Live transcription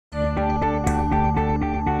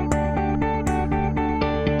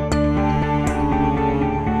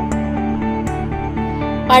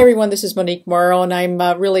Hi everyone, this is Monique Morrow, and I'm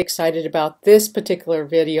really excited about this particular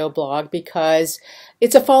video blog because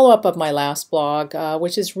it's a follow-up of my last blog,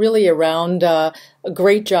 which is really around a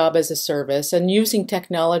great job as a service and using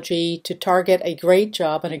technology to target a great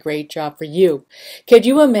job and a great job for you. Could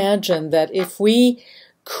you imagine that if we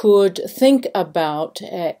could think about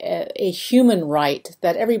a human right,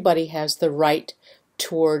 that everybody has the right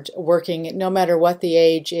toward working, no matter what the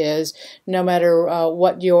age is, no matter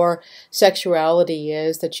what your sexuality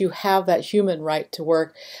is, that you have that human right to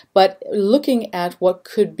work, but looking at what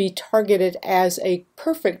could be targeted as a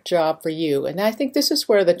perfect job for you. And I think this is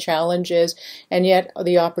where the challenge is, and yet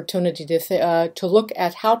the opportunity to look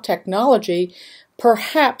at how technology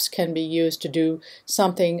perhaps can be used to do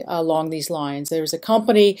something along these lines. There's a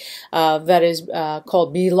company that is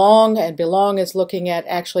called Belong, and Belong is looking at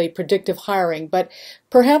actually predictive hiring. But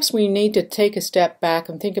perhaps we need to take a step back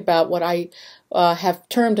and think about what I have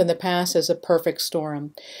termed in the past as a perfect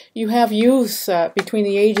storm. You have youth between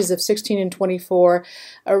the ages of 16 and 24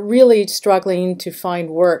 really struggling to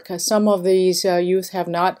find work. Some of these youth have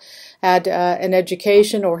not had an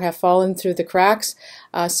education or have fallen through the cracks.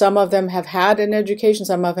 Some of them have had an education,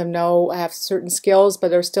 some of them have certain skills,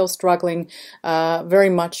 but are still struggling very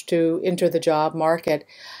much to enter the job market.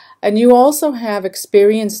 And you also have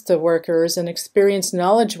experienced workers and experienced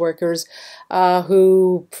knowledge workers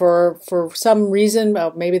who, for some reason,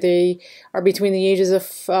 maybe they are between the ages of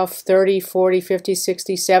 30, 40, 50,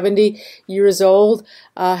 60, 70 years old,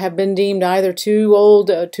 have been deemed either too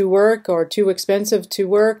old to work or too expensive to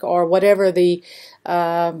work, or whatever the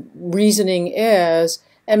reasoning is,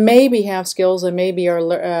 and maybe have skills and maybe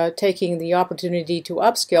are taking the opportunity to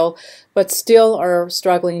upskill, but still are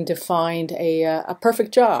struggling to find a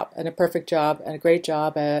perfect job and a great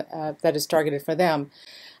job that is targeted for them.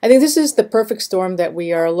 I think this is the perfect storm that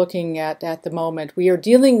we are looking at the moment. We are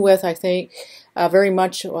dealing with, I think, very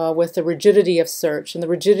much with the rigidity of search. And the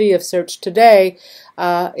rigidity of search today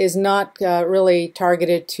is not really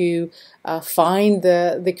targeted to find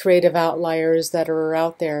the creative outliers that are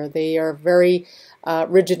out there. They are very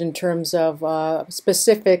rigid in terms of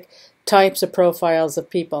specific types of profiles of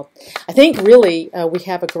people. I think really we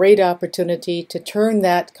have a great opportunity to turn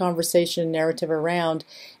that conversation narrative around,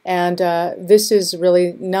 and this is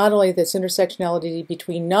really not only this intersectionality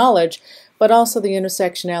between knowledge, but also the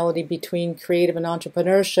intersectionality between creative and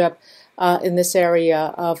entrepreneurship in this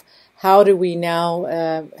area of how do we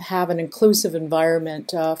now have an inclusive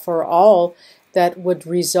environment for all that would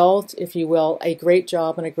result, if you will, a great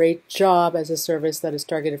job and a great job as a service that is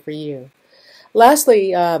targeted for you.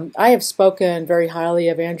 Lastly, I have spoken very highly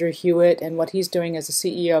of Andrew Hewitt and what he's doing as the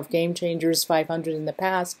CEO of Game Changers 500 in the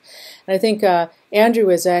past. And I think Andrew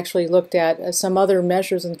has actually looked at some other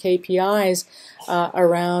measures and KPIs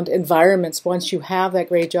around environments once you have that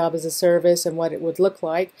great job as a service and what it would look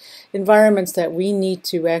like. Environments that we need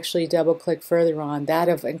to actually double-click further on, that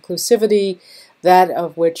of inclusivity, that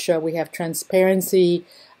of which we have transparency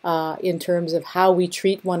in terms of how we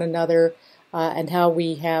treat one another, and how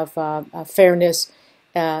we have fairness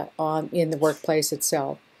in the workplace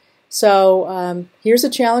itself. So here's a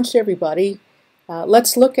challenge to everybody.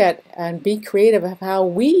 Let's look at and be creative of how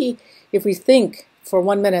we, if we think for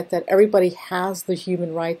 1 minute that everybody has the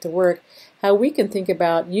human right to work, how we can think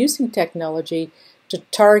about using technology to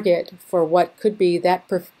target for what could be that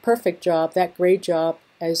perfect job, that great job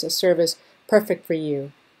as a service, perfect for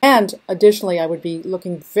you. And additionally, I would be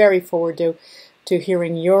looking very forward to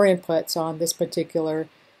hearing your inputs on this particular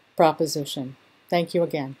proposition. Thank you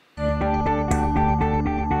again.